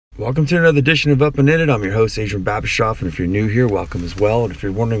Welcome to another edition of Up and In It. I'm your host, Adrian Babashoff, and if you're new here, welcome as well. And if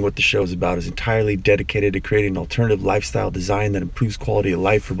you're wondering what the show is about, it's entirely dedicated to creating an alternative lifestyle design that improves quality of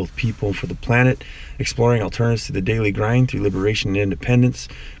life for both people and for the planet, exploring alternatives to the daily grind through liberation and independence,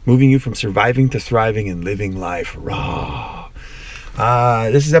 moving you from surviving to thriving and living life raw.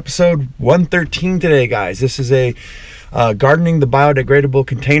 This is episode 113 today, guys. This is a gardening the biodegradable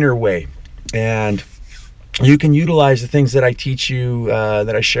container way, and you can utilize the things that I teach you,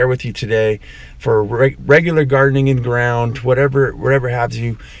 that I share with you today, for regular gardening in ground, whatever have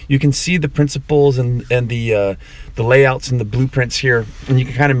you. You can see the principles and the layouts and the blueprints here, and you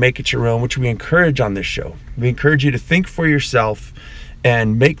can kind of make it your own, which we encourage on this show. We encourage you to think for yourself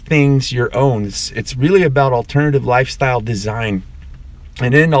and make things your own. It's really about alternative lifestyle design.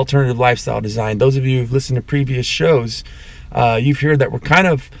 And in alternative lifestyle design, those of you who've listened to previous shows, you've heard that we're kind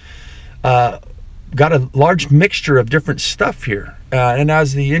of got a large mixture of different stuff here, and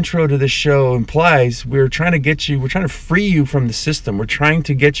as the intro to this show implies, we're trying to free you from the system. We're trying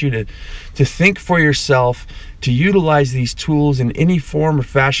to get you to think for yourself, to utilize these tools in any form or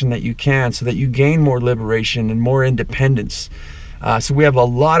fashion that you can, so that you gain more liberation and more independence. So we have a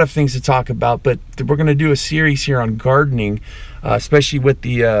lot of things to talk about, but we're going to do a series here on gardening, especially with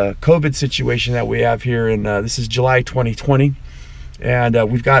the COVID situation that we have here, and this is July 2020, and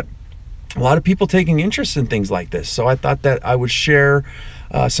we've got a lot of people taking interest in things like this. So I thought that I would share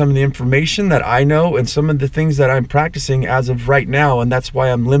some of the information that I know and some of the things that I'm practicing as of right now. And that's why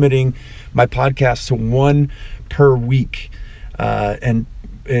I'm limiting my podcast to one per week, and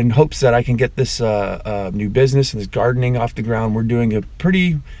in hopes that I can get this new business and this gardening off the ground. We're doing a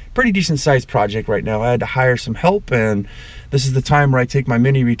pretty decent sized project right now. I had to hire some help, and this is the time where I take my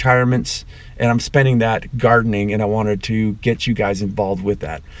mini retirements and I'm spending that gardening, and I wanted to get you guys involved with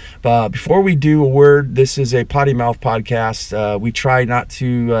that. But before we do a word, this is a potty mouth podcast. We try not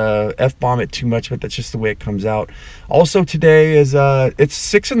to F-bomb it too much, but that's just the way it comes out. Also today is, it's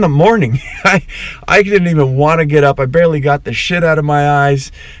 6 in the morning. I didn't even want to get up. I barely got the shit out of my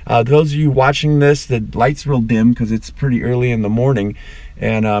eyes. Those of you watching this, the light's real dim because it's pretty early in the morning,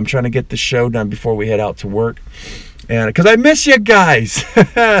 and I'm trying to get the show done before we head out to work. And because I miss you guys.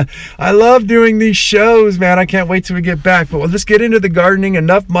 I love doing these shows, man. I can't wait till we get back. But let's get into the gardening.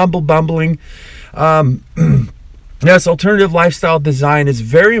 Enough bumbling. Yes, alternative lifestyle design is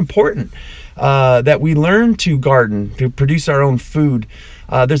very important, that we learn to garden, to produce our own food.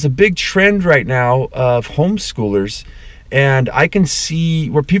 There's a big trend right now of homeschoolers, and I can see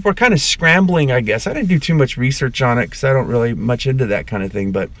where people are kind of scrambling, I guess. I didn't do too much research on it because I don't really much into that kind of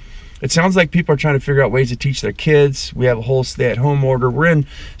thing, but it sounds like people are trying to figure out ways to teach their kids. We have a whole stay-at-home order. We're in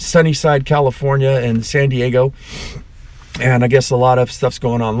Sunnyside, California, and San Diego, and I guess a lot of stuff's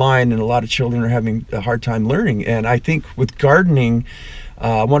going online, and a lot of children are having a hard time learning. And I think with gardening,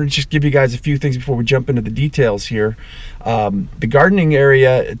 I want to just give you guys a few things before we jump into the details here. The gardening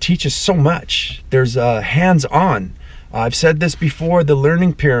area teaches so much. There's hands-on. I've said this before, the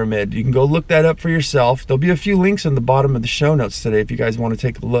learning pyramid. You can go look that up for yourself. There'll be a few links in the bottom of the show notes today if you guys want to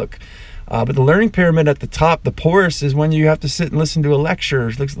take a look. But the learning pyramid at the top, the poorest, is when you have to sit and listen to a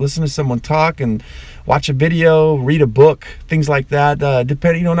lecture, listen to someone talk and watch a video, read a book, things like that.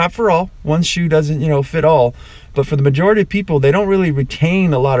 Depending, not for all. One shoe doesn't, fit all. But for the majority of people, they don't really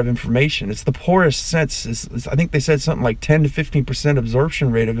retain a lot of information. It's the poorest sense. I think they said something like 10 to 15%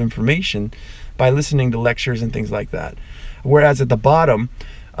 absorption rate of information by listening to lectures and things like that. Whereas at the bottom,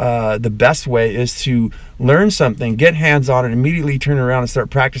 the best way is to learn something, get hands on it, immediately turn around and start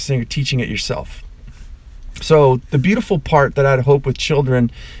practicing or teaching it yourself. So the beautiful part that I'd hope with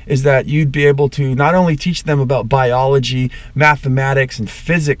children is that you'd be able to not only teach them about biology, mathematics, and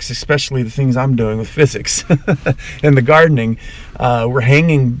physics, especially the things I'm doing with physics in the gardening. We're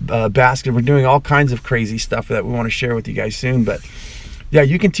hanging baskets. We're doing all kinds of crazy stuff that we want to share with you guys soon. But yeah,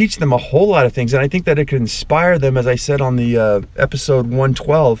 you can teach them a whole lot of things, and I think that it could inspire them, as I said on the episode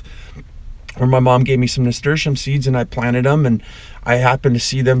 112, where my mom gave me some nasturtium seeds and I planted them, and I happened to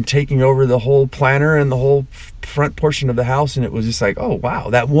see them taking over the whole planter and the whole front portion of the house, and it was just like, oh wow,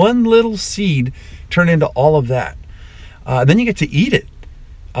 that one little seed turned into all of that. Then you get to eat it.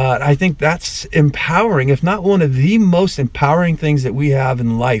 I think that's empowering, if not one of the most empowering things that we have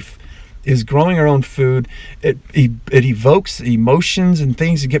in life, is growing our own food. It evokes emotions and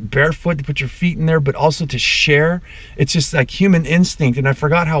things to get barefoot, to put your feet in there, but also to share. It's just like human instinct, and I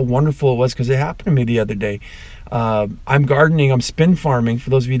forgot how wonderful it was because it happened to me the other day. I'm gardening, I'm spin farming, for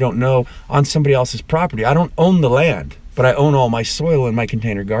those of you who don't know, on somebody else's property. I don't own the land, but I own all my soil in my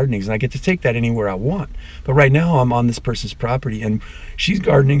container gardenings, and I get to take that anywhere I want. But right now I'm on this person's property, and she's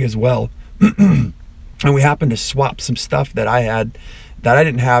gardening as well. And we happened to swap some stuff that I had that I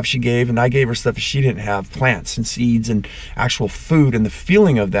didn't have, she gave, and I gave her stuff that she didn't have, plants and seeds and actual food, and the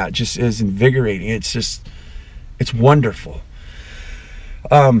feeling of that just is invigorating. It's wonderful.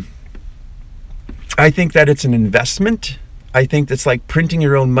 I think that it's an investment. I think that's like printing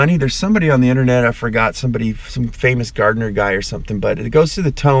your own money. There's somebody on the internet, I forgot, some famous gardener guy or something, but it goes to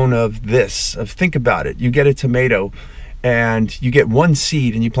the tone of this, think about it. You get a tomato and you get one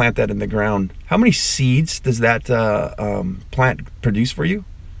seed and you plant that in the ground. How many seeds does that plant produce for you?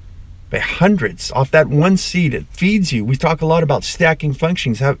 By hundreds. Off that one seed, it feeds you. We talk a lot about stacking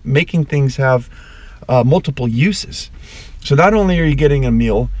functions, making things have multiple uses. So not only are you getting a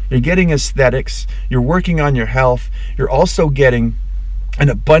meal, you're getting aesthetics, you're working on your health, you're also getting an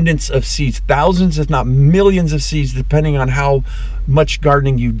abundance of seeds, thousands if not millions of seeds, depending on how much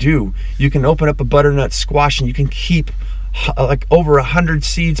gardening you do. You can open up a butternut squash and you can keep like over 100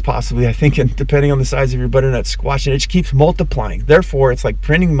 seeds possibly, I think, and depending on the size of your butternut squash, and it just keeps multiplying. Therefore, it's like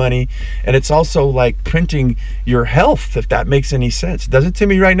printing money, and it's also like printing your health, if that makes any sense. It doesn't to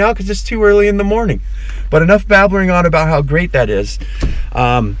me right now because it's too early in the morning. But enough babbling on about how great that is.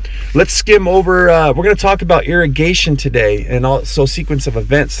 Let's skim over. We're going to talk about irrigation today, and also sequence of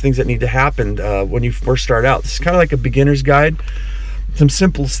events, things that need to happen when you first start out. This is kind of like a beginner's guide. Some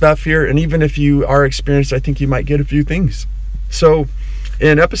simple stuff here, and even if you are experienced, I think you might get a few things. So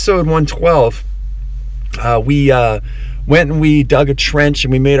in episode 112, we went and we dug a trench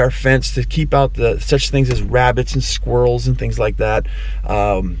and we made our fence to keep out such things as rabbits and squirrels and things like that.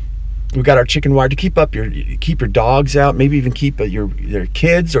 We got our chicken wire to keep your dogs out, maybe even keep your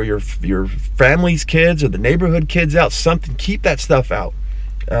kids or your family's kids or the neighborhood kids out. Something, keep that stuff out.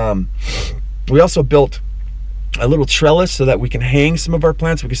 We also built a little trellis so that we can hang some of our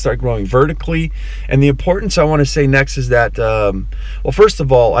plants. We can start growing vertically. And the importance I want to say next is that, well, first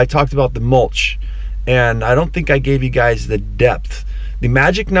of all, I talked about the mulch, and I don't think I gave you guys the depth. The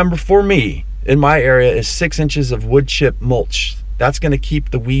magic number for me in my area is 6 inches of wood chip mulch. That's going to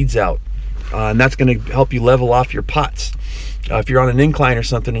keep the weeds out, and that's going to help you level off your pots. If you're on an incline or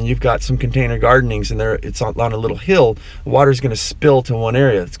something and you've got some container gardenings and it's on a little hill, the water's going to spill to one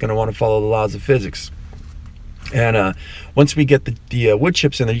area. It's going to want to follow the laws of physics. And once we get the wood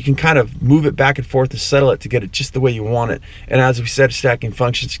chips in there, you can kind of move it back and forth to settle it to get it just the way you want it. And as we said, stacking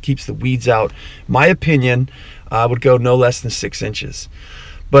functions keeps the weeds out. My opinion would go no less than 6 inches.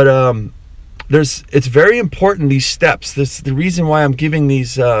 But it's very important, these steps. The reason why I'm giving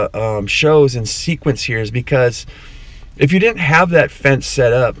these shows in sequence here is because if you didn't have that fence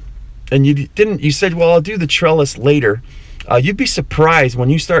set up and you said, well, I'll do the trellis later, you'd be surprised when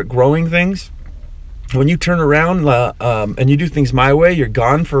you start growing things. When you turn around and you do things my way, you're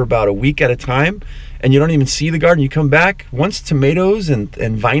gone for about a week at a time, and you don't even see the garden. You come back once tomatoes and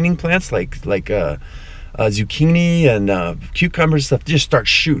vining plants like zucchini and cucumbers stuff just start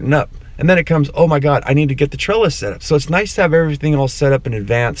shooting up, and then it comes, oh my God, I need to get the trellis set up. So it's nice to have everything all set up in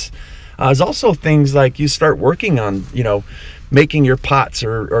advance. There's also things like you start working on, making your pots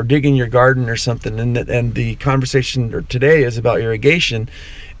or digging your garden or something, and the conversation today is about irrigation.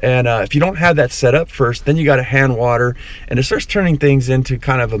 And if you don't have that set up first, then you got to hand water, and it starts turning things into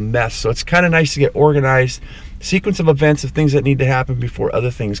kind of a mess. So it's kind of nice to get organized, sequence of events of things that need to happen before other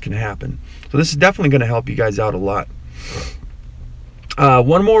things can happen. So this is definitely going to help you guys out a lot.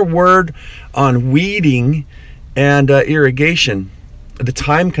 One more word on weeding and irrigation, the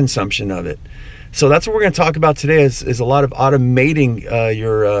time consumption of it. So that's what we're going to talk about today is a lot of automating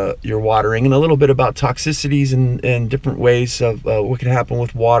your watering, and a little bit about toxicities and different ways of what can happen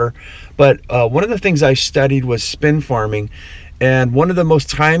with water. But one of the things I studied was spin farming, and one of the most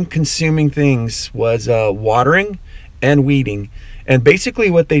time-consuming things was watering and weeding. And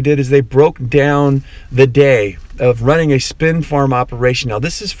basically what they did is they broke down the day of running a spin farm operation. Now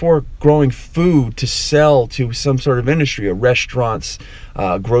this is for growing food to sell to some sort of industry, or restaurants,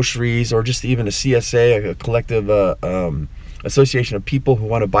 groceries, or just even a CSA, a collective association of people who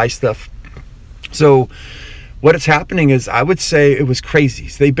want to buy stuff. So what is happening is, I would say it was crazy.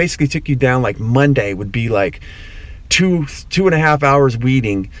 So they basically took you down, like Monday would be like two and a half hours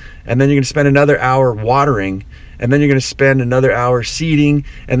weeding, and then you're going to spend another hour watering, and then you're going to spend another hour seeding,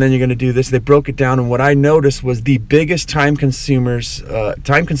 and then you're going to do this. They broke it down, and what I noticed was the biggest time consumption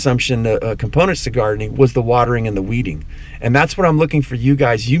components to gardening was the watering and the weeding. And that's what I'm looking for you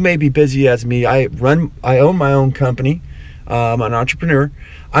guys. You may be busy as me. I own my own company. I'm an entrepreneur.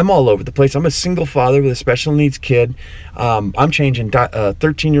 I'm all over the place. I'm a single father with a special needs kid. I'm changing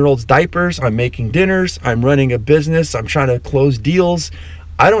 13-year-olds' diapers. I'm making dinners. I'm running a business. I'm trying to close deals.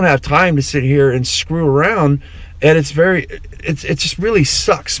 I don't have time to sit here and screw around. And it just really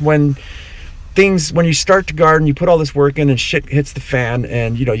sucks when things, when you start to garden, you put all this work in and shit hits the fan,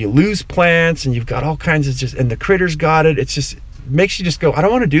 and you know, you lose plants and you've got all kinds of just, and the critters got it. It's just, it makes you just go, I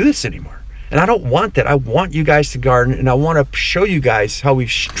don't want to do this anymore. And I don't want that. I want you guys to garden, and I want to show you guys how we've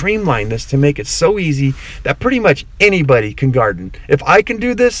streamlined this to make it so easy that pretty much anybody can garden. If I can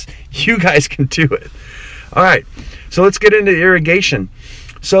do this, you guys can do it. All right, so let's get into irrigation.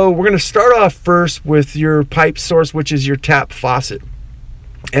 So we're going to start off first with your pipe source, which is your tap faucet.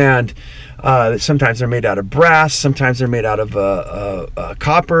 And sometimes they're made out of brass, sometimes they're made out of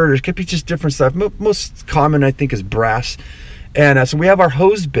copper. There could be just different stuff. Most common, I think, is brass. And so we have our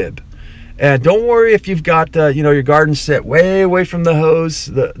hose bib. And don't worry if you've got you know, your garden set way away from the hose,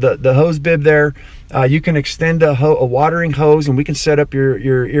 the hose bib there. You can extend a watering hose, and we can set up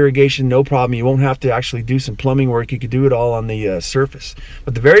your irrigation, no problem. You won't have to actually do some plumbing work. You can do it all on the surface.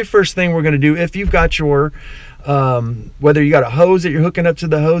 But the very first thing we're going to do, if you've got your whether you got a hose that you're hooking up to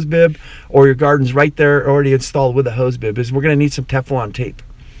the hose bib, or your garden's right there already installed with a hose bib, is we're going to need some Teflon tape.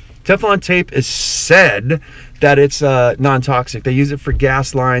 Teflon tape is said that it's non-toxic. They use it for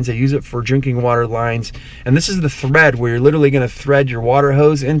gas lines, they use it for drinking water lines, and this is the thread where you're literally going to thread your water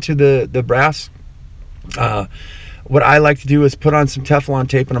hose into the brass. What I like to do is put on some Teflon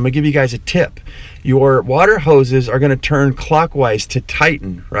tape, and I'm going to give you guys a tip. Your water hoses are going to turn clockwise to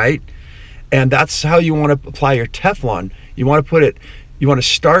tighten, right? And that's how you want to apply your Teflon. You want to put it, you want to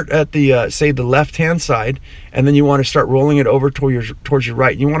start at the say the left hand side, and then you want to start rolling it over towards your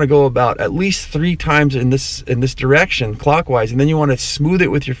right. You want to go about at least 3 times in this direction clockwise, and then you want to smooth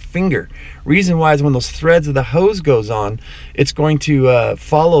it with your finger. Reason why is when those threads of the hose goes on, it's going to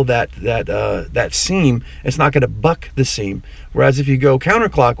follow that seam. It's not going to buck the seam. Whereas if you go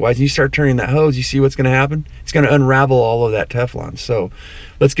counterclockwise and you start turning that hose, you see what's going to happen? It's going to unravel all of that Teflon. So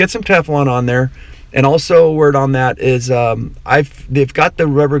let's get some Teflon on there. And also a word on that is they've got the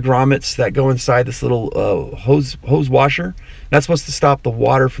rubber grommets that go inside this little hose washer. That's supposed to stop the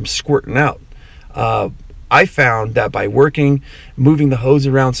water from squirting out. I found that by moving the hose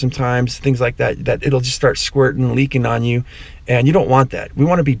around sometimes, things like that, that it'll just start squirting and leaking on you. And you don't want that. We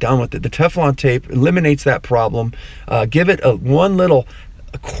want to be done with it. The Teflon tape eliminates that problem. Give it one little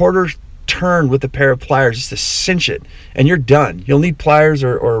quarter turn with a pair of pliers just to cinch it, and you're done. You'll need pliers,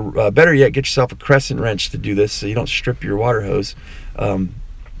 or better yet, get yourself a crescent wrench to do this so you don't strip your water hose.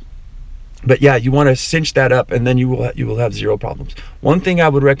 But yeah, you want to cinch that up, and then you will have zero problems. One thing I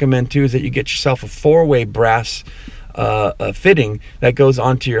would recommend too is that you get yourself a 4-way brass fitting that goes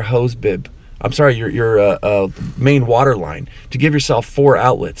onto your hose bib. I'm sorry, your main water line, to give yourself 4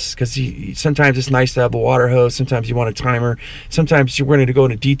 outlets, because sometimes it's nice to have a water hose, sometimes you want a timer, sometimes you're going to go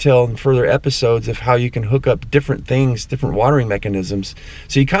into detail in further episodes of how you can hook up different things, different watering mechanisms.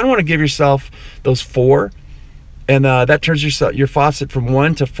 So you kind of want to give yourself those 4, and that turns your faucet from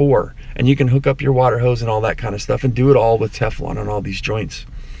 1 to 4, and you can hook up your water hose and all that kind of stuff, and do it all with Teflon on all these joints.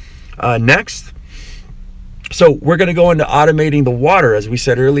 Next, so we're going to go into automating the water. As we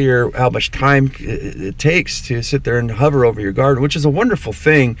said earlier, how much time it takes to sit there and hover over your garden, which is a wonderful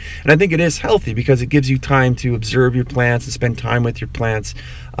thing. And I think it is healthy because it gives you time to observe your plants and spend time with your plants.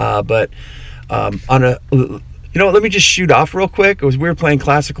 But let me just shoot off real quick. We were playing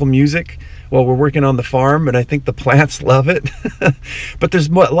classical music while we're working on the farm, and I think the plants love it. But there's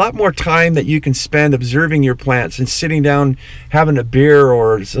a lot more time that you can spend observing your plants and sitting down, having a beer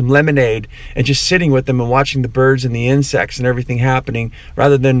or some lemonade, and just sitting with them and watching the birds and the insects and everything happening,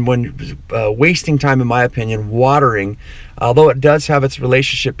 rather than wasting time, in my opinion, watering. Although it does have its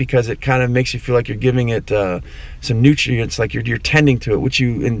relationship, because it kind of makes you feel like you're giving it some nutrients, like you're tending to it, which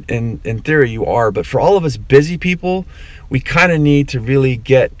you in theory you are. But for all of us busy people, we kind of need to really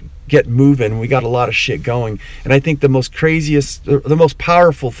get moving. We got a lot of shit going, and I think the most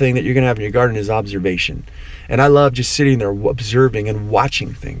powerful thing that you're gonna have in your garden is observation. And I love just sitting there observing and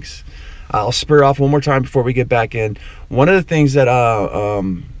watching things. I'll spur off one more time before we get back in. One of the things that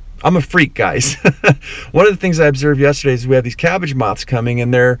I'm a freak, guys. One of the things I observed yesterday is we have these cabbage moths coming,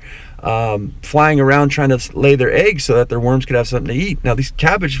 and they're flying around trying to lay their eggs so that their worms could have something to eat. Now, these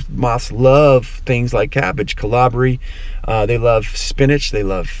cabbage moths love things like cabbage, calabri. They love spinach. They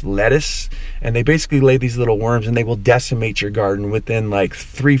love lettuce. And they basically lay these little worms, and they will decimate your garden. Within like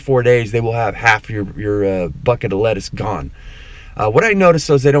 3-4 days, they will have half your bucket of lettuce gone. What I noticed,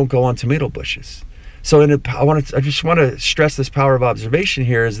 though, is they don't go on tomato bushes. So I just want to stress this power of observation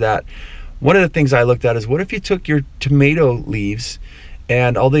here, is that one of the things I looked at is, what if you took your tomato leaves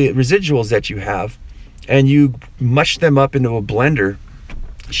and all the residuals that you have, and you mushed them up into a blender,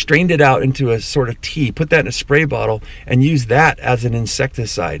 strained it out into a sort of tea, put that in a spray bottle, and use that as an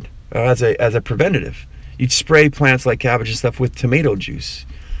insecticide, as a preventative. You'd spray plants like cabbage and stuff with tomato juice.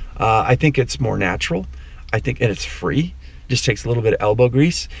 I think it's more natural. And it's free. Just takes a little bit of elbow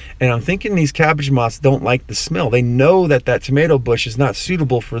grease. And I'm thinking these cabbage moths don't like the smell. They know that tomato bush is not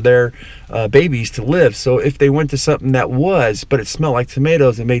suitable for their babies to live. So if they went to something that was, but it smelled like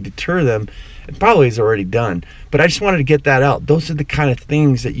tomatoes, it may deter them. It probably is already done. But I just wanted to get that out. Those are the kind of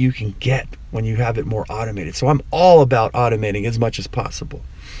things that you can get when you have it more automated. So I'm all about automating as much as possible.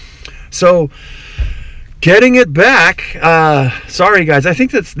 So getting it back, sorry guys, I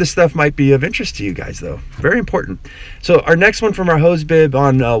think that this stuff might be of interest to you guys though. Very important. So our next one from our hose bib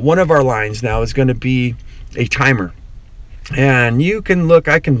on one of our lines now is going to be a timer. And you can look,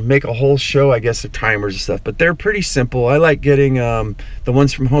 I can make a whole show, I guess, of timers and stuff, but they're pretty simple. I like getting the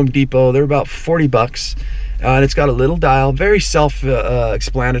ones from Home Depot. They're about 40 bucks. And it's got a little dial, very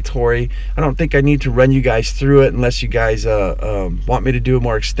self-explanatory. I don't think I need to run you guys through it unless you guys want me to do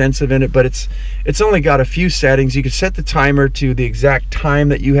more extensive in it, but it's only got a few settings. You can set the timer to the exact time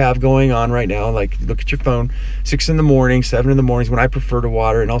that you have going on right now. Like look at your phone, 6 in the morning, 7 in the mornings when I prefer to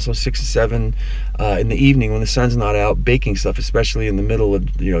water, and also 6 and 7 in the evening when the sun's not out baking stuff, especially in the middle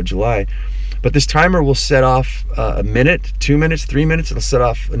of July. But this timer will set off a minute, 2 minutes, 3 minutes. It'll set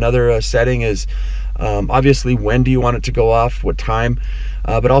off another setting is obviously when do you want it to go off, what time,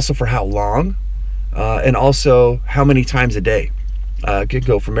 but also for how long, and also how many times a day. It could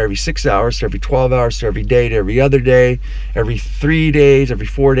go from every 6 hours to every 12 hours to every day to every other day, every 3 days, every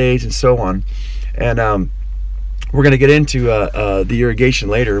 4 days, and so on. And we're going to get into the irrigation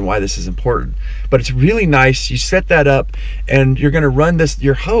later and why this is important. But it's really nice. You set that up and you're going to run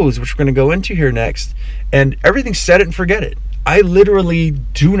your hose, which we're going to go into here next, and everything's set it and forget it. I literally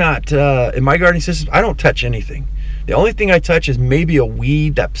do not, in my gardening system, I don't touch anything. The only thing I touch is maybe a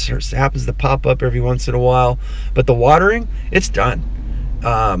weed that happens to pop up every once in a while. But the watering, it's done.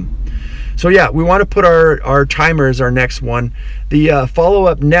 So yeah, we want to put our timer as our next one. The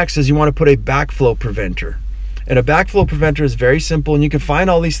follow-up next is you want to put a backflow preventer. And a backflow preventer is very simple, and you can find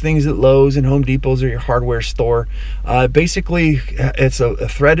all these things at Lowe's and Home Depot's or your hardware store. Basically, it's a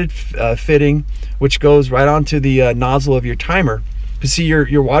threaded fitting which goes right onto the nozzle of your timer. You see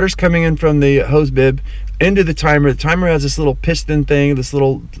your water's coming in from the hose bib into the timer. The timer has this little piston thing, this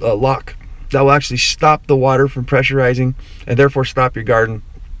little lock that will actually stop the water from pressurizing and therefore stop your garden.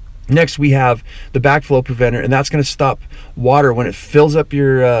 Next, we have the backflow preventer, and that's going to stop water when it fills up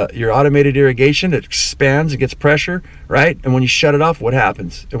your automated irrigation. It expands, it gets pressure, right? And when you shut it off, what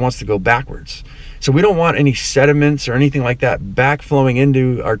happens? It wants to go backwards. So we don't want any sediments or anything like that backflowing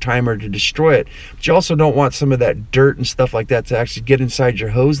into our timer to destroy it. But you also don't want some of that dirt and stuff like that to actually get inside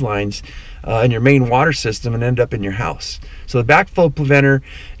your hose lines and your main water system and end up in your house. So the backflow preventer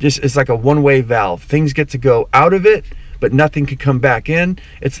just is like a one-way valve. Things get to go out of it, but nothing could come back in.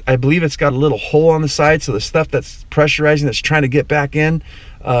 I believe it's got a little hole on the side, so the stuff that's pressurizing, that's trying to get back in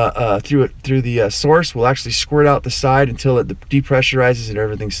through the source, will actually squirt out the side until it depressurizes and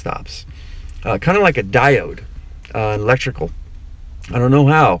everything stops. Kind of like a diode, electrical. I don't know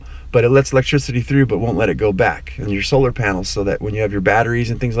how, but it lets electricity through but won't let it go back. And your solar panels, so that when you have your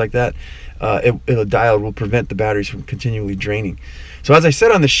batteries and things like that, a diode will prevent the batteries from continually draining. So as I said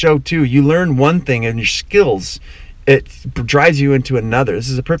on the show too, you learn one thing and your skills, it drives you into another. This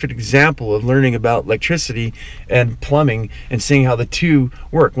is a perfect example of learning about electricity and plumbing and seeing how the two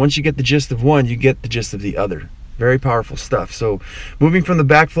work. Once you get the gist of one, you get the gist of the other. Very powerful stuff. So moving from the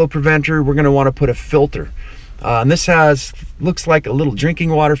backflow preventer, we're going to want to put a filter. And this looks like a little drinking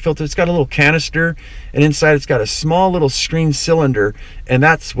water filter. It's got a little canister, and inside it's got a small little screen cylinder. And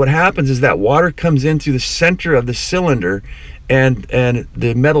that's what happens is that water comes into the center of the cylinder, and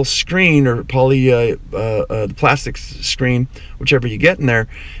the metal screen or the plastic screen, whichever you get in there,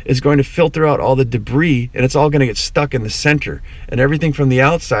 is going to filter out all the debris, and it's all going to get stuck in the center. And everything from the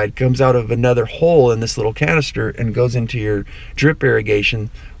outside comes out of another hole in this little canister and goes into your drip irrigation,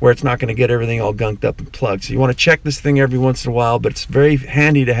 where it's not going to get everything all gunked up and plugged. So you want to check this thing every once in a while, but it's very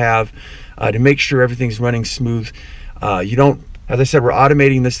handy to have to make sure everything's running smooth. You don't, as I said, we're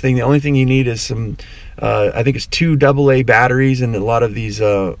automating this thing. The only thing you need is some, I think it's 2 AA batteries in a lot of these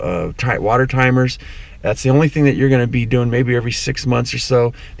water timers. That's the only thing that you're going to be doing maybe every 6 months or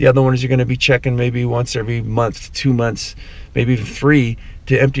so. The other one is you're going to be checking maybe once every month to 2 months, maybe even 3,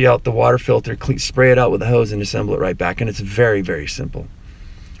 to empty out the water filter, spray it out with a hose, and assemble it right back. And it's very, very simple.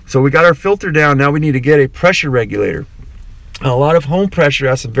 So we got our filter down. Now we need to get a pressure regulator. A lot of home pressure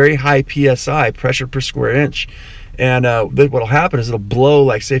has some very high PSI, pressure per square inch. And what will happen is it'll blow,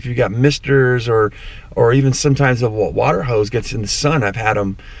 like say if you've got misters or even sometimes a water hose gets in the sun. I've had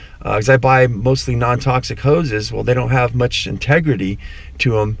them because I buy mostly non-toxic hoses. Well, they don't have much integrity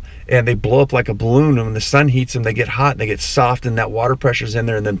to them, and they blow up like a balloon, and when the sun heats them, they get hot and they get soft, and that water pressure's in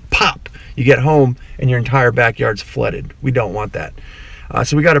there, and then pop, you get home and your entire backyard's flooded. We don't want that.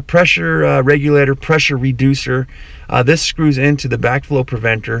 So we got a pressure regulator, pressure reducer. This screws into the backflow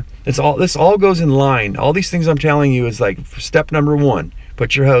preventer. This all goes in line. All these things I'm telling you is like step number 1.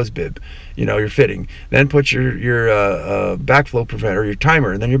 Put your hose bib, your fitting. Then put your backflow preventer, your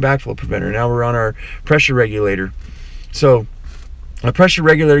timer, and then your backflow preventer. Now we're on our pressure regulator. So a pressure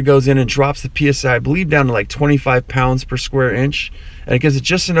regulator goes in and drops the PSI, I believe, down to like 25 pounds per square inch, and it gives it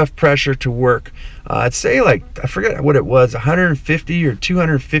just enough pressure to work. I'd say, like, I forget what it was, 150 or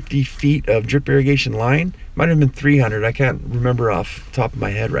 250 feet of drip irrigation line. Might have been 300. I can't remember off the top of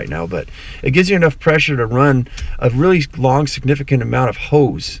my head right now, but it gives you enough pressure to run a really long, significant amount of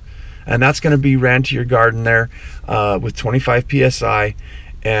hose, and that's going to be ran to your garden there with 25 PSI,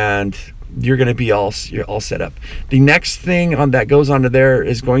 and you're going to be all set up. The next thing that goes onto there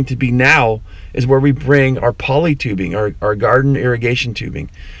is going to be is where we bring our poly tubing, our garden irrigation tubing.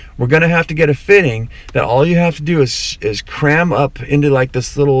 We're going to have to get a fitting that all you have to do is cram up into like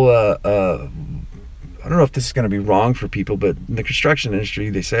this little I don't know if this is going to be wrong for people, but in the construction industry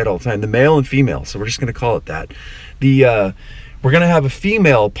they say it all the time, the male and female, so we're just going to call it that. We're going to have a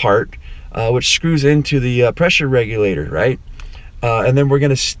female part which screws into the pressure regulator, right? And then we're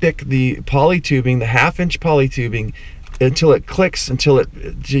going to stick the poly tubing, the 1/2 inch poly tubing, until it clicks, so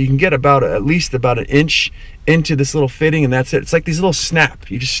you can get at least about an inch into this little fitting, and that's it. It's like these little snap.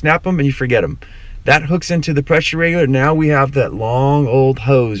 You just snap them and you forget them. That hooks into the pressure regulator. Now we have that long old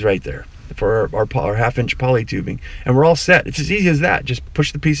hose right there for our 1/2 inch poly tubing, and we're all set. It's as easy as that. Just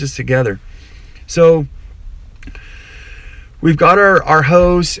push the pieces together. So we've got our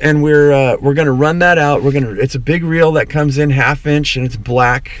hose, and we're going to run that out. It's a big reel that comes in 1/2 inch, and it's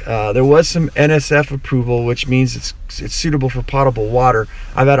black. There was some NSF approval, which means it's suitable for potable water.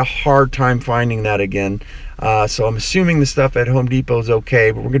 I've had a hard time finding that again. So I'm assuming the stuff at Home Depot is okay,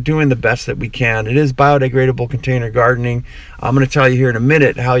 but we're doing the best that we can. It is biodegradable container gardening. I'm going to tell you here in a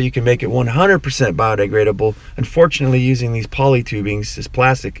minute how you can make it 100% biodegradable. Unfortunately, using these poly tubings, this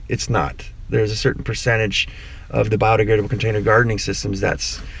plastic, it's not. There's a certain percentage of the biodegradable container gardening systems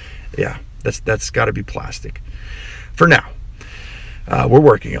that's got to be plastic for now. We're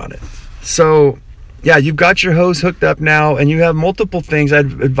working on it. So yeah, you've got your hose hooked up now, and you have multiple things.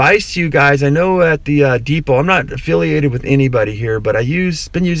 I'd advise to you guys, I know at the depot, I'm not affiliated with anybody here, but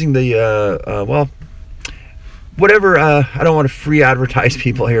been using the well, whatever, I don't want to free advertise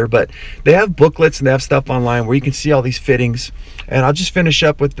people here, but they have booklets and they have stuff online where you can see all these fittings. And I'll just finish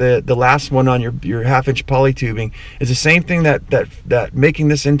up with the last one on your 1/2 inch poly tubing. It's the same thing that making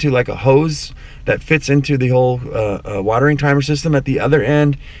this into like a hose that fits into the whole watering timer system. At the other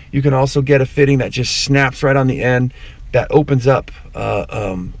end, you can also get a fitting that just snaps right on the end that opens up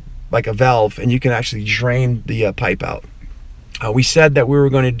like a valve, and you can actually drain the pipe out. We said that we were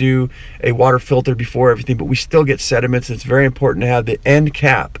going to do a water filter before everything, but we still get sediments. It's very important to have the end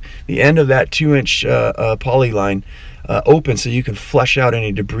cap, the end of that 2 inch poly line open, so you can flush out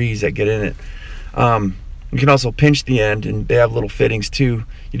any debris that get in it. You can also pinch the end, and they have little fittings too.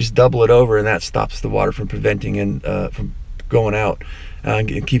 You just double it over, and that stops the water from preventing and from going out, and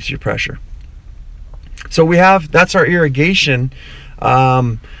it keeps your pressure. So that's our irrigation.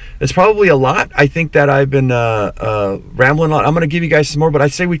 It's probably a lot. I think that I've been rambling on. I'm going to give you guys some more, but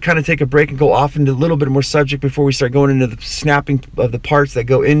I'd say we kind of take a break and go off into a little bit more subject before we start going into the snapping of the parts that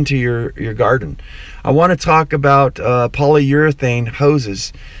go into your garden. I want to talk about polyurethane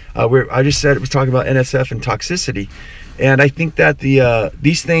hoses. I just said it was talking about NSF and toxicity, and I think that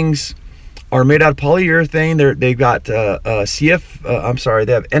these things are made out of polyurethane. They've got they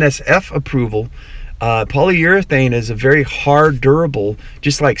have NSF approval. Polyurethane is a very hard, durable,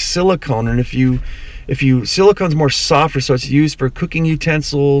 just like silicone. And silicone's more softer, so it's used for cooking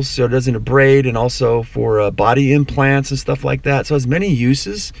utensils, so it doesn't abrade, and also for body implants and stuff like that. So it has many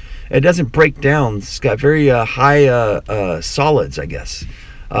uses. It doesn't break down. It's got very high solids, I guess.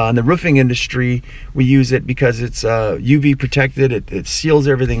 In the roofing industry, we use it because it's UV protected. It seals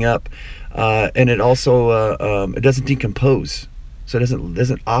everything up, and it also it doesn't decompose, so it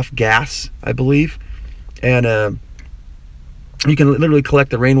doesn't off gas, I believe. And you can literally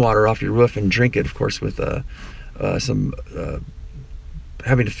collect the rainwater off your roof and drink it, of course, with some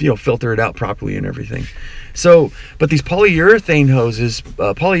having to filter it out properly and everything. So, but these polyurethane hoses,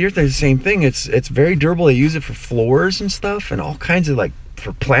 polyurethane is the same thing. It's very durable. They use it for floors and stuff, and all kinds of, like,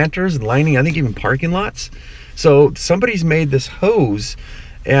 for planters and lining, I think even parking lots. So somebody's made this hose,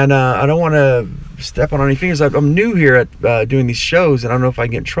 And I don't want to step on any fingers. I'm new here at doing these shows, and I don't know if I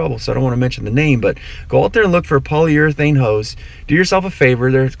get in trouble, so I don't want to mention the name, but go out there and look for a polyurethane hose. Do yourself a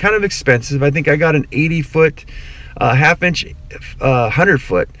favor. They're kind of expensive. I think I got an 80-foot, half-inch,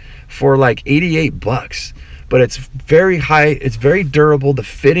 100-foot for like $88. But it's very high, it's very durable. The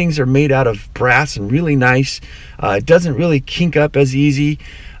fittings are made out of brass and really nice. It doesn't really kink up as easy.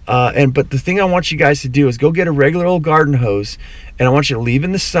 But the thing I want you guys to do is go get a regular old garden hose, and I want you to leave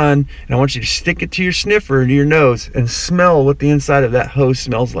in the sun, and I want you to stick it to your sniffer, to your nose, and smell what the inside of that hose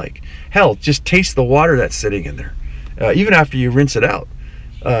smells like. Hell, just taste the water that's sitting in there, even after you rinse it out.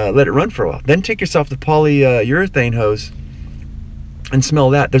 Let it run for a while. Then take yourself the polyurethane hose and smell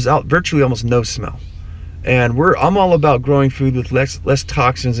that. There's virtually almost no smell. And I'm all about growing food with less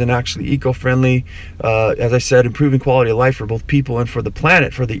toxins and actually eco-friendly, as I said, improving quality of life for both people and for the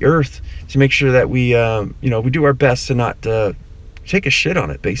planet, for the earth, to make sure that we we do our best to not take a shit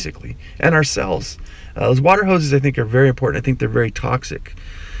on it, basically, and ourselves. Those water hoses, I think, are very important. I think they're very toxic.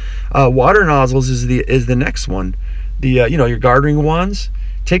 Water nozzles is the next one. Your gardening wands.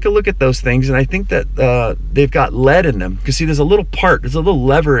 Take a look at those things, and I think that they've got lead in them. Because see, there's a little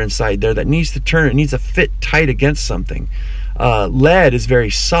lever inside there that needs to turn. It needs to fit tight against something. Lead is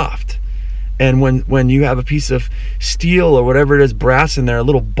very soft, and when you have a piece of steel or whatever it is, brass in there, a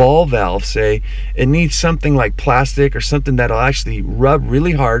little ball valve, say, it needs something like plastic or something that'll actually rub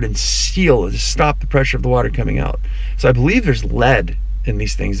really hard and seal and stop the pressure of the water coming out. So I believe there's lead in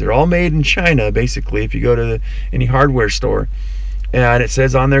these things. They're all made in China, basically, if you go to any hardware store. And it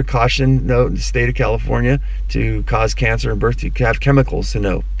says on there, caution note in the state of California to cause cancer and birth. You have chemicals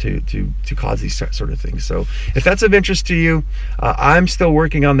to cause these sort of things. So if that's of interest to you, I'm still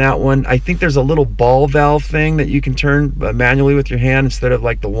working on that one. I think there's a little ball valve thing that you can turn manually with your hand instead of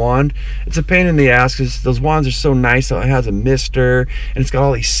like the wand. It's a pain in the ass because those wands are so nice. So it has a mister and it's got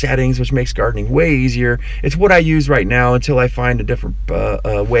all these settings, which makes gardening way easier. It's what I use right now until I find a different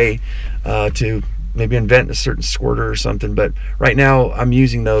way to maybe invent a certain squirter or something. But right now I'm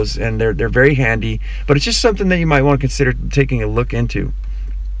using those, and they're very handy. But it's just something that you might want to consider taking a look into.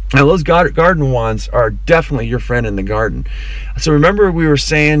 Now, those garden wands are definitely your friend in the garden. So remember we were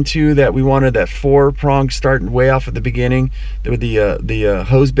saying too that we wanted that 4-prong starting way off at the beginning with the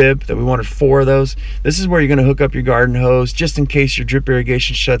hose bib, that we wanted 4 of those. This is where you're going to hook up your garden hose just in case your drip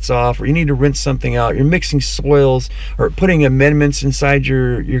irrigation shuts off, or you need to rinse something out. You're mixing soils or putting amendments inside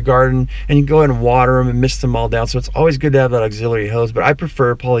your garden, and you can go ahead and water them and mist them all down. So it's always good to have that auxiliary hose, but I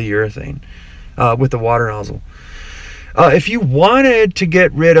prefer polyurethane with the water nozzle. If you wanted to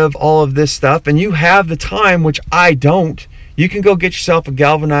get rid of all of this stuff and you have the time, which I don't, you can go get yourself a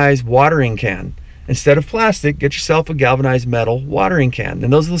galvanized watering can. Instead of plastic, get yourself a galvanized metal watering can.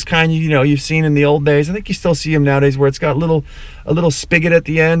 And those are those kind you've seen in the old days. I think you still see them nowadays, where it's got a little spigot at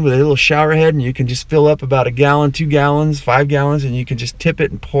the end with a little shower head, and you can just fill up about 1 gallon, 2 gallons, 5 gallons, and you can just tip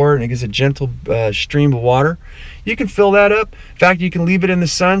it and pour it, and it gives a gentle stream of water. You can fill that up. In fact, you can leave it in the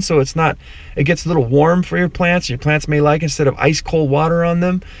sun so it gets a little warm for your plants. Your plants may like, instead of ice cold water on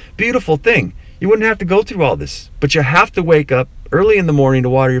them. Beautiful thing. You wouldn't have to go through all this, but you have to wake up early in the morning to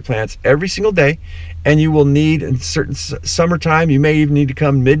water your plants every single day. And you will need, in certain summertime, you may even need to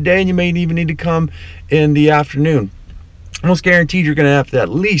come midday, and you may even need to come in the afternoon. Almost guaranteed you're going to have to at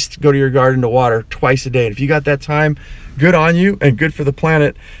least go to your garden to water twice a day. And if you got that time, good on you and good for the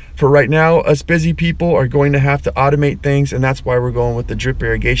planet. For right now, us busy people are going to have to automate things, and that's why we're going with the drip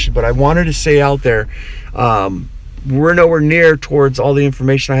irrigation. But I wanted to say out there, we're nowhere near towards all the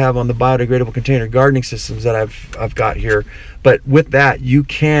information I have on the biodegradable container gardening systems that I've got here. But with that, you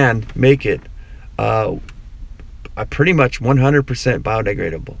can make it pretty much 100%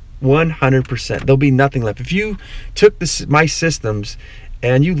 biodegradable. 100%. There'll be nothing left. If you took my systems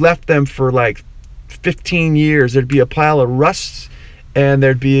and you left them for like 15 years, there'd be a pile of rust, and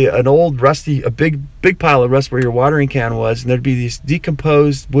there'd be an old rusty, a big pile of rust where your watering can was, and there'd be these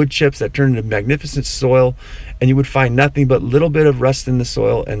decomposed wood chips that turn into magnificent soil, and you would find nothing but a little bit of rust in the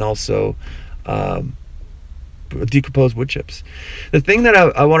soil, and also decomposed wood chips. The thing that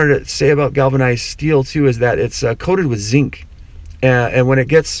I wanted to say about galvanized steel too is that it's coated with zinc, and when it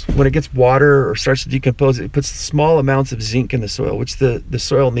gets water or starts to decompose, it puts small amounts of zinc in the soil, which the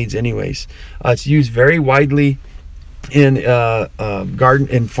soil needs anyways. It's used very widely in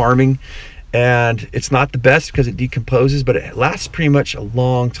farming, and it's not the best because it decomposes, but it lasts pretty much a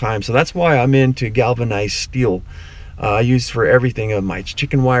long time. So that's why I'm into galvanized steel. I use for everything of my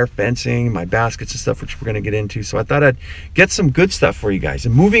chicken wire fencing, my baskets and stuff, which we're going to get into. So I thought I'd get some good stuff for you guys.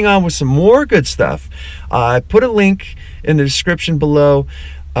 And moving on with some more good stuff, I put a link in the description below.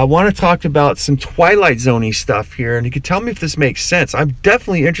 I want to talk about some Twilight Zone-y stuff here, and you can tell me if this makes sense. I'm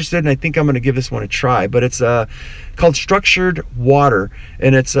definitely interested, and I think I'm going to give this one a try. But it's called Structured Water,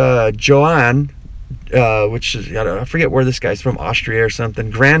 and it's Johann, which is, I forget where this guy's from, Austria or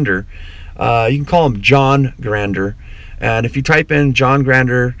something, Grander. You can call him Johann Grander. And if you type in Johann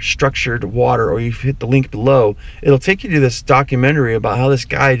Grander Structured Water, or you hit the link below, it'll take you to this documentary about how this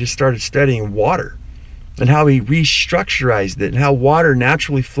guy just started studying water, and how he restructurized it, and how water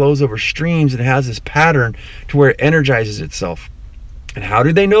naturally flows over streams and has this pattern to where it energizes itself. And how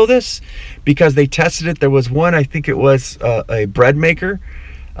did they know this? Because they tested it. There was one, I think it was a bread maker,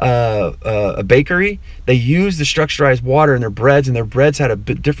 a bakery. They used the structurized water in their breads, and their breads had a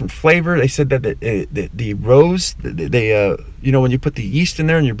bit different flavor. They said that the rose, you know, when you put the yeast in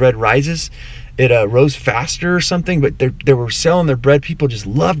there and your bread rises, it rose faster or something. But they were selling their bread. People just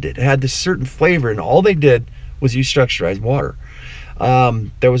loved it. It had this certain flavor, and all they did was use structurized water.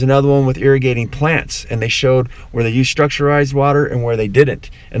 There was another one with irrigating plants, and they showed where they used structurized water and where they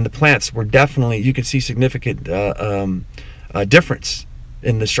didn't. And the plants were definitely, you could see significant difference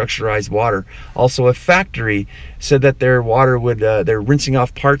in the structurized water. Also, a factory said that their water would, they're rinsing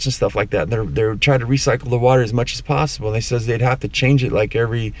off parts and stuff like that. And they're trying to recycle the water as much as possible. And they says they'd have to change it like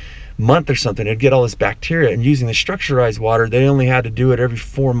every month or something. It'd get all this bacteria. And using the structurized water, they only had to do it every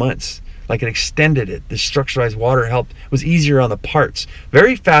 4 months. Like, it extended it. The structurized water helped, was easier on the parts.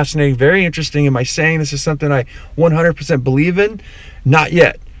 Very fascinating, very interesting. Am I saying this is something I 100% believe in? Not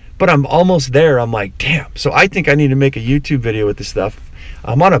yet, but I'm almost there. I'm like, damn. So I think I need to make a YouTube video with this stuff.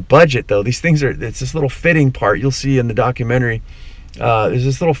 I'm on a budget though. These things are, it's this little fitting part you'll see in the documentary. There's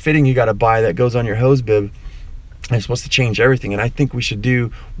this little fitting you got to buy that goes on your hose bib, and it's supposed to change everything. And I think we should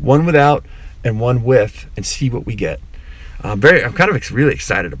do one without and one with, and see what we get. I'm kind of really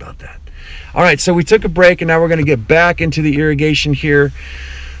excited about that. All right, so we took a break, and now we're going to get back into the irrigation here.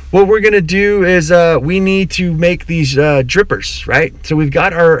 What we're going to do is we need to make these drippers, right? So we've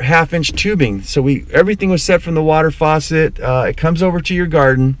got our 1/2-inch tubing. So everything was set from the water faucet. It comes over to your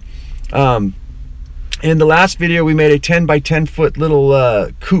garden. In the last video, we made a 10 by 10 foot little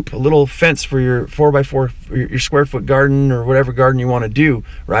coop, a little fence for your 4x4, your square foot garden, or whatever garden you want to do,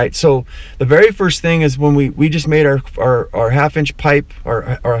 right? So the very first thing is when we just made our 1/2-inch pipe, our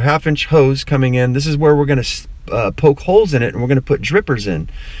 1/2-inch hose coming in. This is where we're going to poke holes in it, and we're going to put drippers in.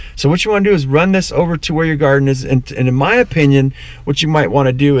 So what you want to do is run this over to where your garden is, and in my opinion, what you might want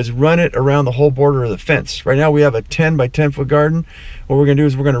to do is run it around the whole border of the fence. Right now we have a 10 by 10 foot garden. What we're going to do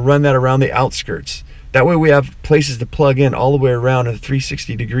is we're going to run that around the outskirts. That way we have places to plug in all the way around at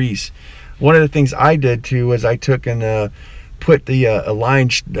 360 degrees. One of the things I did too was I took and put the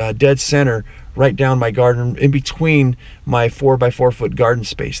aligned dead center right down my garden, in between my 4 by 4 foot garden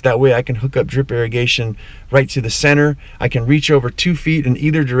space. That way I can hook up drip irrigation right to the center. I can reach over 2 feet in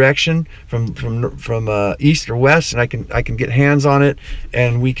either direction from east or west, and I can get hands on it,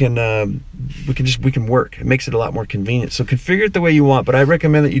 and we can work. It makes it a lot more convenient. So configure it the way you want, but I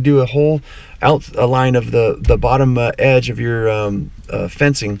recommend that you do a whole outline of the bottom edge of your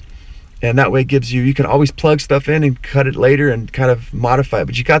fencing. And that way it gives you can always plug stuff in and cut it later and kind of modify it.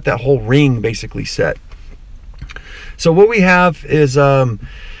 But you got that whole ring basically set. So what we have is, in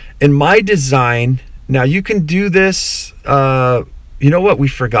my design, now you can do this, you know what we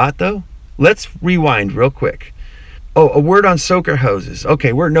forgot though? Let's rewind real quick. Oh, a word on soaker hoses.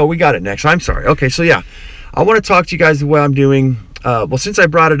 Okay, we got it next. I'm sorry. Okay, so yeah, I want to talk to you guys the way I'm doing. Well, since I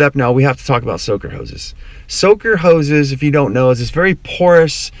brought it up now, we have to talk about soaker hoses. Soaker hoses, if you don't know, is this very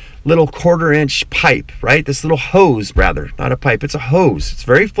porous little 1/4-inch pipe, right? This little hose, rather, not a pipe, it's a hose. It's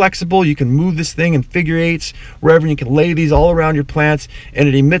very flexible. You can move this thing in figure eights, wherever. You can lay these all around your plants, and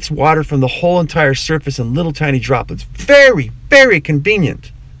it emits water from the whole entire surface in little tiny droplets. Very, very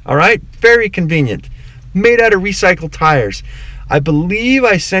convenient, all right? Very convenient. Made out of recycled tires. I believe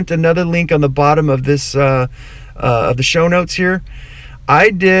I sent another link on the bottom of this, of the show notes here.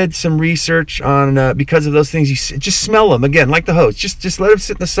 I did some research on because of those things. You just smell them again, like the hose. Just let them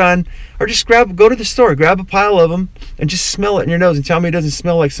sit in the sun, or just go to the store, grab a pile of them, and just smell it in your nose and tell me it doesn't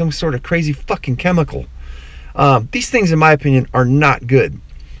smell like some sort of crazy fucking chemical. These things, in my opinion, are not good.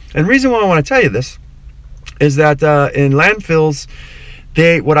 And the reason why I want to tell you this is that in landfills,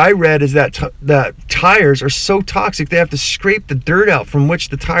 what I read is that that tires are so toxic they have to scrape the dirt out from which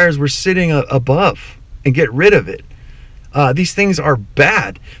the tires were sitting above and get rid of it. These things are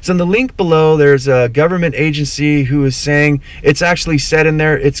bad. So in the link below, there's a government agency who is saying it's actually said in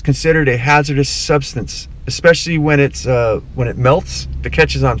there it's considered a hazardous substance, especially when it melts, if it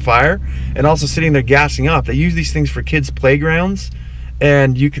catches on fire, and also sitting there gassing off. They use these things for kids' playgrounds,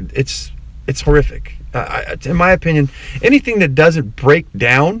 and It's horrific. In my opinion, anything that doesn't break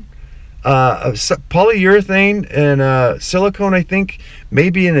down, polyurethane and silicone, I think, may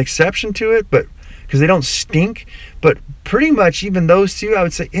be an exception to it, but because they don't stink. But pretty much even those two, I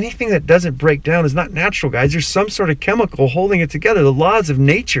would say anything that doesn't break down is not natural, guys. There's some sort of chemical holding it together. The laws of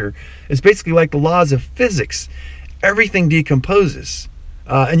nature is basically like the laws of physics. Everything decomposes,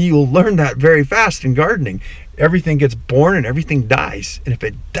 and you will learn that very fast in gardening. Everything gets born and everything dies, and if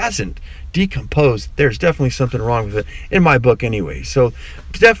it doesn't decompose, there's definitely something wrong with it, in my book anyway. So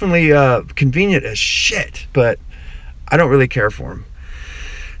definitely convenient as shit, but I don't really care for them.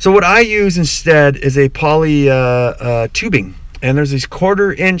 So what I use instead is a poly tubing, and there's these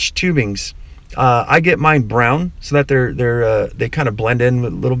 1/4-inch tubings. I get mine brown so that they kind of blend in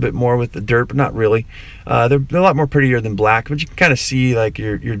with a little bit more with the dirt, but not really. They're a lot more prettier than black, but you can kind of see like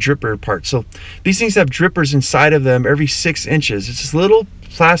your dripper part. So these things have drippers inside of them every 6 inches. It's this little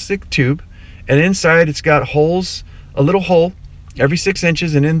plastic tube, and inside it's got holes, a little hole every 6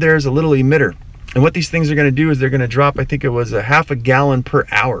 inches, and in there's a little emitter. And what these things are going to do is they're going to drop, I think it was a ½ a gallon per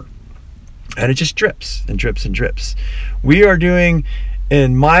hour, and it just drips and drips and drips. We are doing,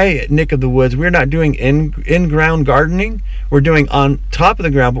 in my neck of the woods, we're not doing in-ground gardening. We're doing on top of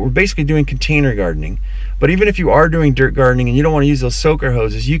the ground, but we're basically doing container gardening. But even if you are doing dirt gardening and you don't want to use those soaker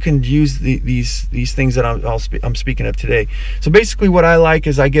hoses, you can use these things that I'm speaking of today. So basically what I like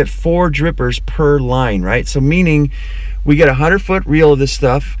is I get 4 drippers per line, right? So meaning we get a 100-foot reel of this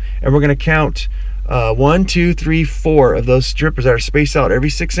stuff, and we're going to count 1, 2, 3, 4 of those drippers that are spaced out every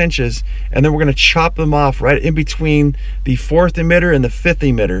 6 inches, and then we're going to chop them off right in between the 4th emitter and the 5th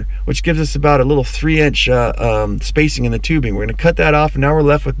emitter, which gives us about a little 3-inch spacing in the tubing. We're going to cut that off, and now we're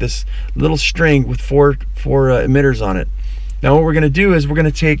left with this little string with four emitters on it. Now what we're going to do is we're going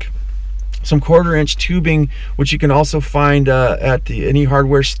to take some 1/4-inch tubing, which you can also find at any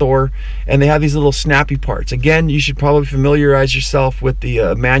hardware store, and they have these little snappy parts. Again, you should probably familiarize yourself with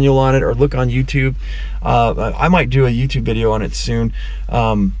the manual on it, or look on YouTube. I might do a YouTube video on it soon.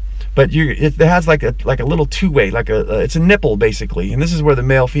 But it has like a little two-way, it's a nipple basically, and this is where the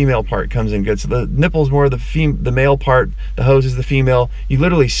male-female part comes in good. So the nipple is more the male part, the hose is the female. You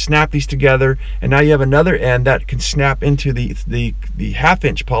literally snap these together, and now you have another end that can snap into the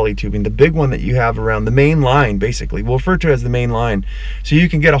 1/2-inch poly tubing, the big one that you have around the main line. Basically, we'll refer to it as the main line. So you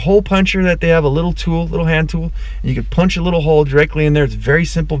can get a hole puncher that they have, a little tool, little hand tool, and you can punch a little hole directly in there. It's very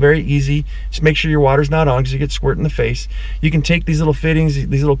simple, very easy. Just make sure your water's not on, because you get squirt in the face. You can take these little fittings,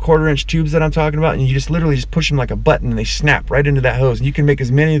 these little 1/4-inch tubes that I'm talking about, and you just literally just push them like a button, and they snap right into that hose, and you can make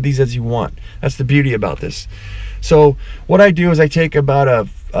as many of these as you want. That's the beauty about this. So what I do is I take about a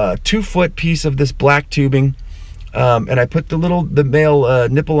 2-foot piece of this black tubing, and I put the male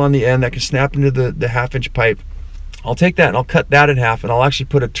nipple on the end that can snap into the 1/2-inch pipe. I'll take that and I'll cut that in half, and I'll actually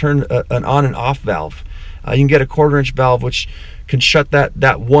put an on and off valve. You can get a 1/4-inch valve which can shut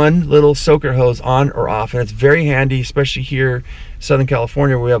that one little soaker hose on or off, and it's very handy, especially here in Southern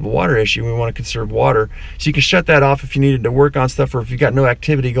California where we have a water issue. We want to conserve water, so you can shut that off if you needed to work on stuff, or if you got no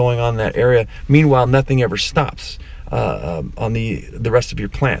activity going on in that area. Meanwhile, nothing ever stops on the rest of your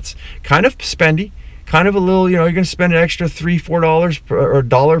plants. Kind of spendy, kind of a little, you're going to spend an extra $3, $4 or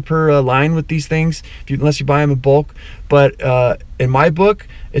 $1 per line with these things, unless you buy them in bulk. But in my book,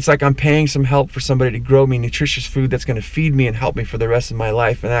 it's like I'm paying some help for somebody to grow me nutritious food that's going to feed me and help me for the rest of my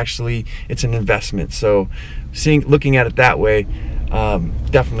life. And actually, it's an investment. So looking at it that way,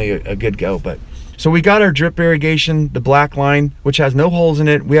 definitely a good go. But so we got our drip irrigation, the black line, which has no holes in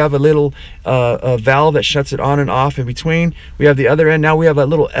it. We have a little a valve that shuts it on and off in between. We have the other end. Now we have a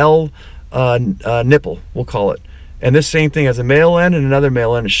little L nipple, we'll call it. And this same thing has a male end and another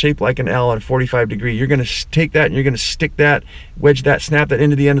male end. It's shaped like an L on a 45-degree. You're going to take that and you're going to stick that, wedge that, snap that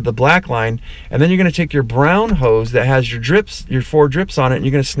into the end of the black line, and then you're going to take your brown hose that has your drips, your 4 drips on it, and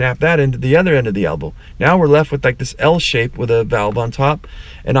you're going to snap that into the other end of the elbow. Now we're left with like this L shape with a valve on top.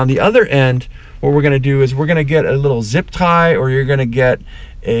 And on the other end, what we're going to do is we're going to get a little zip tie, or you're going to get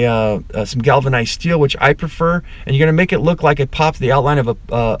some galvanized steel, which I prefer, and you're going to make it look like it pops the outline of what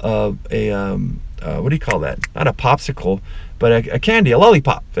do you call that? Not a popsicle, but a candy, a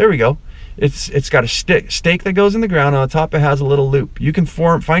lollipop. There we go. It's got a stake that goes in the ground. On the top, it has a little loop. You can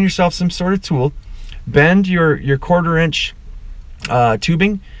find yourself some sort of tool, bend your 1/4-inch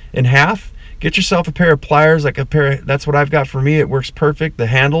tubing in half. Get yourself a pair of pliers, that's what I've got for me. It works perfect. The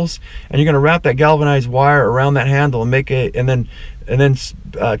handles, and you're going to wrap that galvanized wire around that handle and then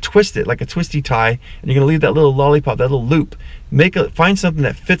twist it like a twisty tie, and you're going to leave that little lollipop, that little loop. Find something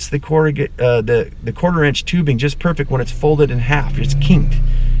that fits the 1/4-inch tubing just perfect when it's folded in half. It's kinked.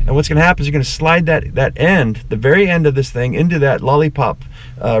 And what's going to happen is you're going to slide that end, the very end of this thing, into that lollipop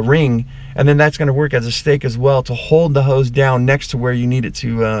ring, and then that's going to work as a stake as well to hold the hose down next to where you need it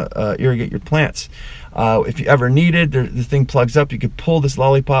to irrigate your plants. If you ever needed, the thing plugs up, you could pull this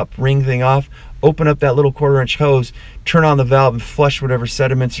lollipop ring thing off, open up that little 1/4 inch hose, turn on the valve and flush whatever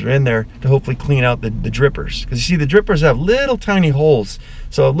sediments are in there to hopefully clean out the drippers. Because you see, the drippers have little tiny holes,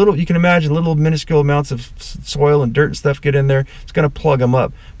 so you can imagine little minuscule amounts of soil and dirt and stuff get in there. It's going to plug them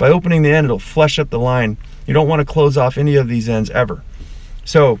up. By opening the end, it'll flush up the line. You don't want to close off any of these ends ever.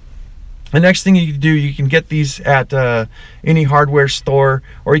 So the next thing you can do, you can get these at any hardware store,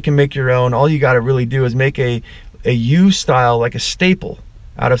 or you can make your own. All you got to really do is make a U-style, like a staple,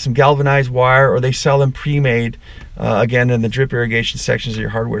 out of some galvanized wire, or they sell them pre-made, again, in the drip irrigation sections of your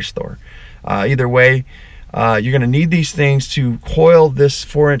hardware store. Either way, you're going to need these things to coil this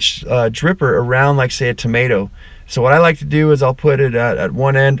 4-inch dripper around, like, say, a tomato. So what I like to do is I'll put it at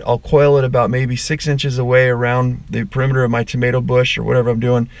one end, I'll coil it about maybe 6 inches away around the perimeter of my tomato bush or whatever I'm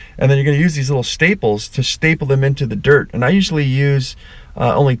doing, and then you're going to use these little staples to staple them into the dirt. And I usually use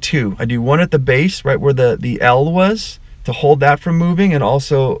only 2. I do one at the base, right where the L was, to hold that from moving, and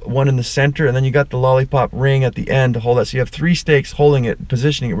also one in the center, and then you got the lollipop ring at the end to hold that. So you have 3 stakes holding it,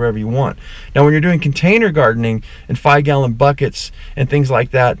 positioning it wherever you want. Now when you're doing container gardening in 5-gallon buckets and things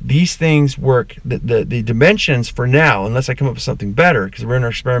like that, these things work. The dimensions for now, unless I come up with something better, because we're in our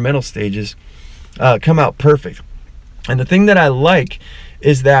experimental stages, come out perfect. And the thing that I like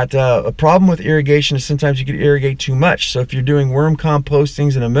is that a problem with irrigation is sometimes you can irrigate too much. So if you're doing worm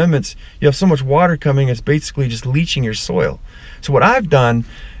compostings and amendments, you have so much water coming, it's basically just leaching your soil. So what I've done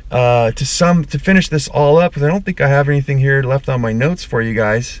to finish this all up, because I don't think I have anything here left on my notes for you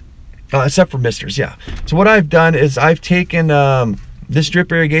guys, except for misters, yeah. So what I've done is I've taken this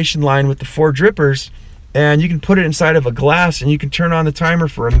drip irrigation line with the 4 drippers, and you can put it inside of a glass, and you can turn on the timer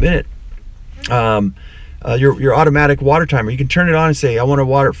for a minute. Your automatic water timer, you can turn it on and say, I want to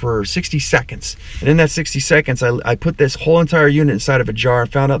water it for 60 seconds. And in that 60 seconds, I put this whole entire unit inside of a jar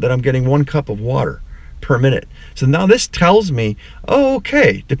and found out that I'm getting 1 cup of water per minute. So now this tells me, oh,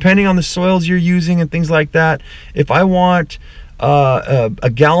 okay, depending on the soils you're using and things like that, if I want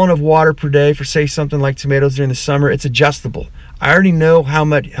a gallon of water per day for, say, something like tomatoes during the summer, it's adjustable. I already know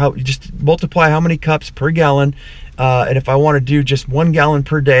you just multiply how many cups per gallon, and if I want to do just 1 gallon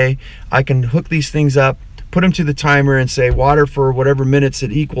per day, I can hook these things up, put them to the timer, and say water for whatever minutes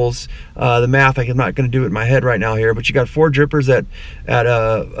it equals. The math, I'm not going to do it in my head right now here, but you got 4 drippers at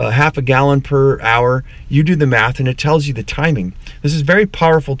half a gallon per hour. You do the math, and it tells you the timing. This is very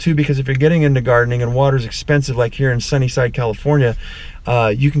powerful too, because if you're getting into gardening and water is expensive, like here in Sunnyside, California,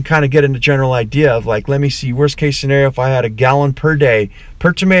 you can kind of get a general idea of, like, let me see, worst case scenario, if I had a gallon per day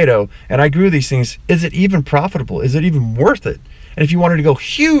per tomato and I grew these things, is it even profitable? Is it even worth it? And if you wanted to go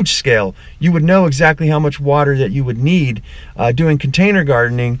huge scale, you would know exactly how much water that you would need doing container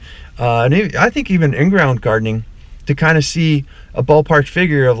gardening, and I think even in-ground gardening, to kind of see a ballpark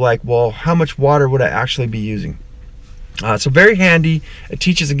figure of, like, well, how much water would I actually be using? So very handy. It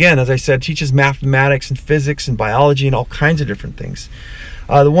teaches, again, as I said, teaches mathematics and physics and biology and all kinds of different things.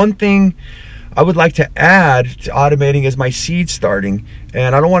 The one thing I would like to add to automating is my seed starting.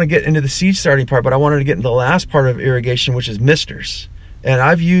 And I don't want to get into the seed starting part, but I wanted to get into the last part of irrigation, which is misters. And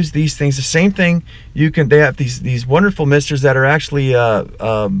I've used these things, the same thing. They have these wonderful misters that are actually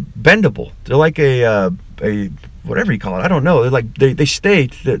bendable. They're like a whatever you call it, I don't know. They're like, they stay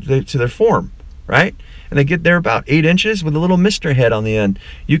to their form, right? And they're about 8 inches with a little mister head on the end.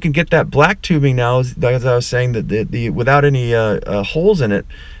 You can get that black tubing now, as I was saying, that without any holes in it,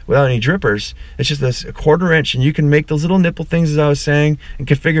 without any drippers. It's just this 1/4 inch, and you can make those little nipple things, as I was saying, and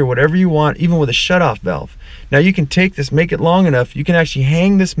configure whatever you want, even with a shutoff valve. Now you can take this, make it long enough, you can actually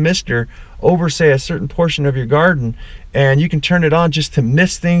hang this mister over, say, a certain portion of your garden, and you can turn it on just to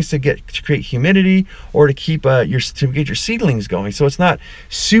mist things, to create humidity, or to keep get your seedlings going. So it's not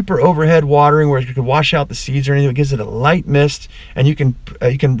super overhead watering where you can wash out the seeds or anything. It gives it a light mist, and you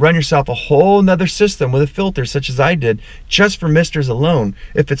can run yourself a whole nother system with a filter, such as I did, just for misters alone,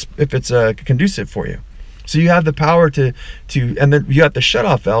 if it's conducive for you. So you have the power and then you have the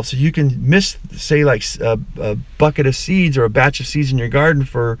shutoff valve, so you can mist, say, like a bucket of seeds or a batch of seeds in your garden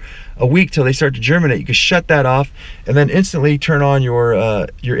for a week till they start to germinate. You can shut that off and then instantly turn on your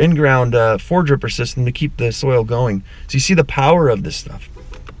in-ground 4-dripper system to keep the soil going. So you see the power of this stuff.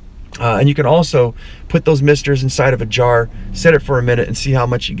 And you can also put those misters inside of a jar, set it for a minute, and see how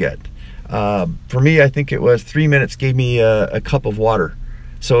much you get. For me, I think it was 3 minutes gave me a cup of water.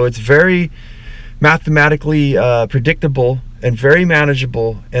 So it's very mathematically predictable and very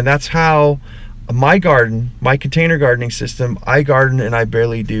manageable, and that's how my container gardening system, I garden, and I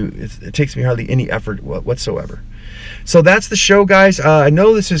barely do. It takes me hardly any effort whatsoever. So that's the show, guys. I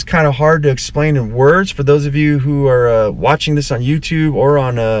know this is kind of hard to explain in words for those of you who are watching this on YouTube or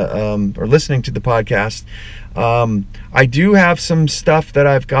on or listening to the podcast. I do have some stuff that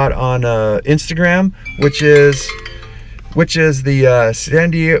I've got on Instagram, which is the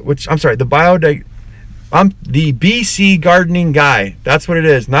San Diego, I'm the BC gardening guy. That's what it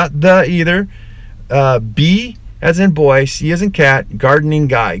is. Not the either. B as in boy, C as in cat, gardening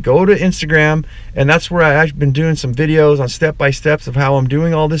guy. Go to Instagram, and that's where I've been doing some videos on step-by-steps of how I'm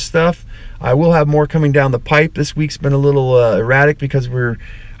doing all this stuff. I will have more coming down the pipe. This week's been a little erratic because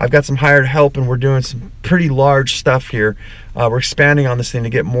I've got some hired help, and we're doing some pretty large stuff here. We're expanding on this thing to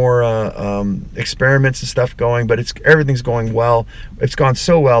get more experiments and stuff going, but everything's going well. It's gone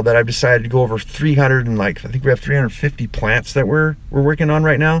so well that I've decided to go over 300 and I think we have 350 plants that we're working on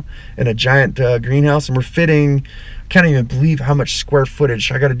right now in a giant greenhouse, and we're fitting. I can't even believe how much square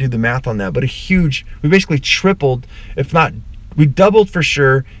footage. I got to do the math on that, but we basically tripled, if not. We doubled for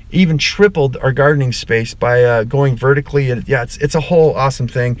sure, even tripled our gardening space by going vertically. And yeah, it's a whole awesome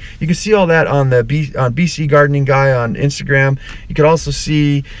thing. You can see all that on the BC Gardening Guy on Instagram. You can also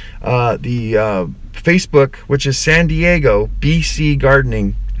see the Facebook, which is San Diego BC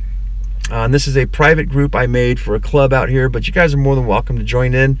Gardening. And this is a private group I made for a club out here, but you guys are more than welcome to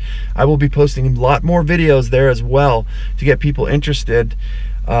join in. I will be posting a lot more videos there as well to get people interested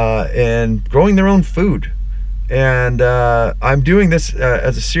in growing their own food. And I'm doing this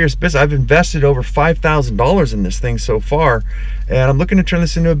as a serious business. I've invested over $5,000 in this thing so far, and I'm looking to turn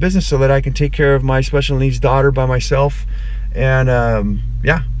this into a business so that I can take care of my special needs daughter by myself. And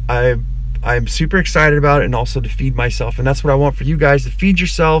yeah, I'm super excited about it, and also to feed myself. And that's what I want for you guys, to feed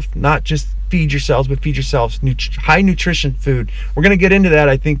yourself, not just feed yourselves, but feed yourselves high nutrition food. We're going to get into that,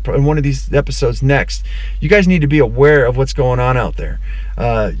 I think, in one of these episodes next. You guys need to be aware of what's going on out there.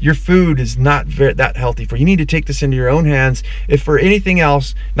 Your food is not that healthy for you. You need to take this into your own hands. If for anything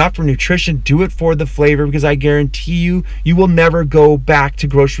else, not for nutrition, do it for the flavor, because I guarantee you will never go back to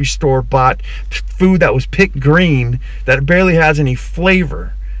grocery store bought food that was picked green, that barely has any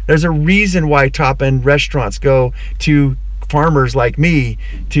flavor. There's a reason why top-end restaurants go to farmers like me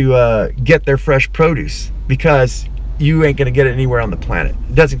to get their fresh produce, because you ain't gonna get it anywhere on the planet.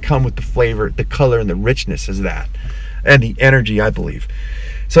 It doesn't come with the flavor, the color, and the richness as that, and the energy, I believe.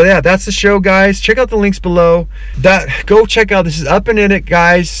 So yeah, that's the show, guys. Check out the links below. Go check out, this is Up and In It,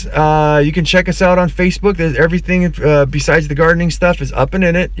 guys. You can check us out on Facebook. There's everything besides the gardening stuff is Up and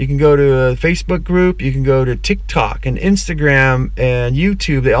In It. You can go to a Facebook group. You can go to TikTok and Instagram and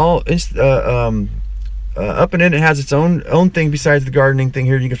YouTube. They all Up and In It has its own thing besides the gardening thing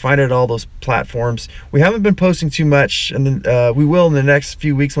here. You can find it at all those platforms. We haven't been posting too much, and then we will in the next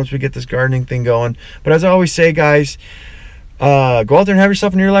few weeks once we get this gardening thing going. But as I always say, guys, go out there and have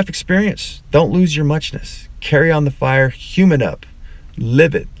yourself a near life experience. Don't lose your muchness. Carry on the fire. Human up.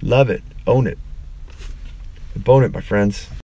 Live it. Love it. Own it. Bone it, my friends.